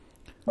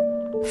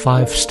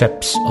5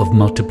 Steps of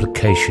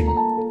Multiplication,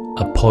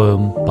 a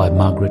poem by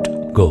Margaret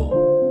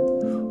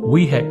Goh.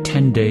 We had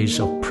 10 days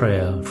of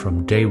prayer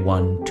from day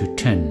 1 to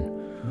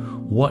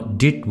 10. What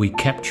did we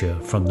capture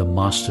from the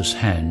Master's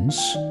hands?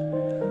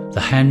 The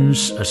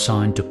hands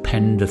assigned to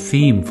pen the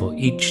theme for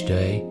each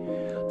day,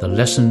 the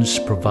lessons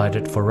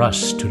provided for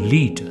us to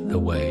lead the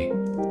way.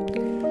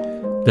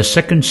 The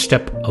second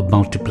step of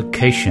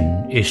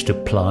multiplication is to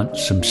plant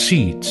some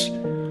seeds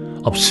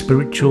of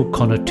spiritual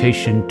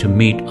connotation to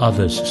meet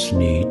others'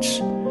 needs,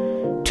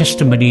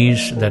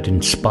 testimonies that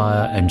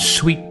inspire and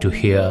sweet to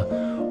hear,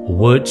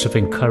 words of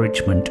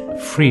encouragement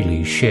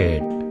freely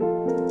shared.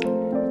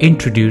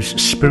 Introduce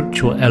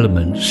spiritual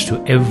elements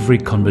to every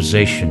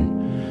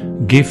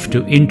conversation. Give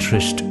to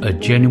interest a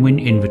genuine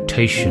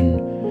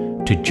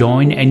invitation to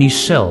join any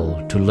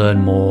cell to learn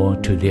more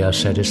to their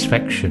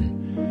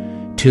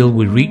satisfaction, till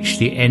we reach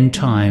the end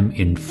time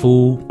in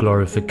full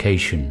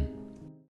glorification.